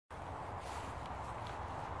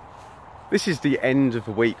This is the end of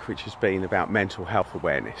a week which has been about mental health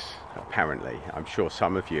awareness, apparently. I'm sure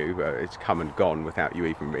some of you, it's come and gone without you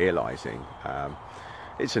even realising.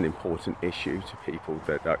 It's an important issue to people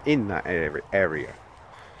that are in that area.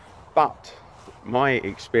 But my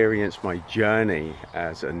experience, my journey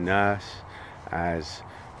as a nurse, as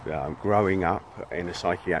growing up in a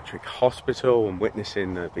psychiatric hospital and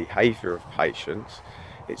witnessing the behaviour of patients,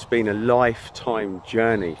 it's been a lifetime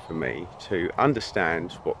journey for me to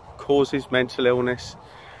understand what causes mental illness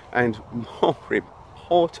and, more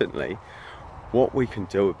importantly, what we can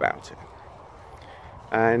do about it.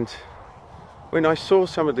 And when I saw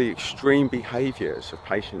some of the extreme behaviours of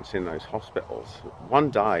patients in those hospitals,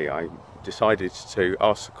 one day I decided to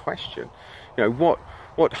ask the question,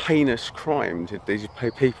 what heinous crime did these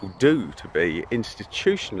people do to be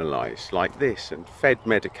institutionalised like this and fed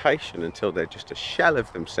medication until they're just a shell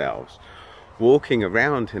of themselves, walking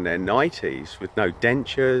around in their 90s with no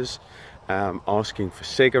dentures, asking for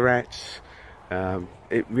cigarettes.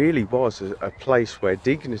 It really was a place where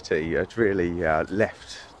dignity had really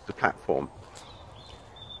left the platform.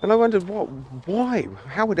 And I wondered, why?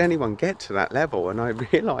 How would anyone get to that level? And I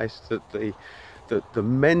realised that the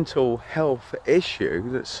mental health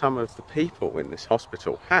issue that some of the people in this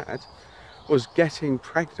hospital had was getting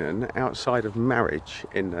pregnant outside of marriage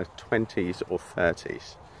in their 20s or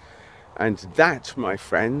 30s. And that, my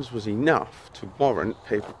friends, was enough to warrant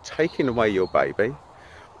people taking away your baby,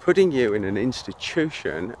 putting you in an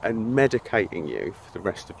institution and medicating you for the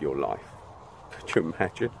rest of your life. Could you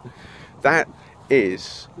imagine? That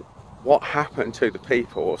is what happened to the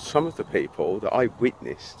people, or some of the people, that I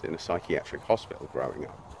witnessed in a psychiatric hospital growing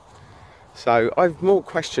up. So I've more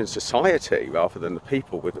questioned society rather than the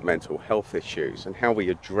people with the mental health issues and how we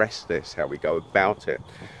address this, how we go about it,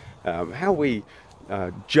 how we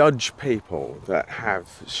judge people that have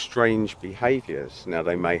strange behaviours. Now,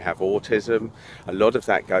 they may have autism, a lot of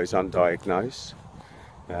that goes undiagnosed.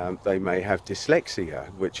 They may have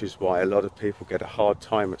dyslexia, which is why a lot of people get a hard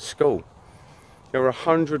time at school. There are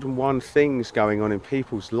 101 things going on in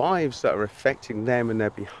people's lives that are affecting them and their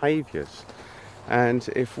behaviours. And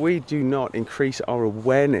if we do not increase our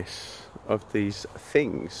awareness of these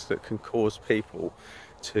things that can cause people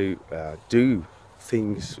to do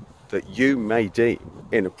things that you may deem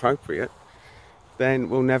inappropriate, then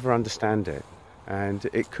we'll never understand it. And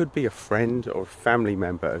it could be a friend or a family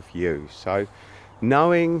member of you. So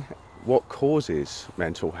knowing what causes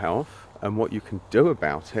mental health and what you can do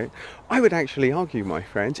about it, I would actually argue, my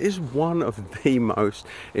friends, is one of the most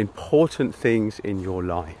important things in your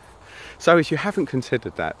life. So if you haven't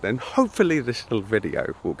considered that, then hopefully this little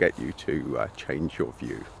video will get you to change your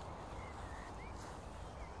view.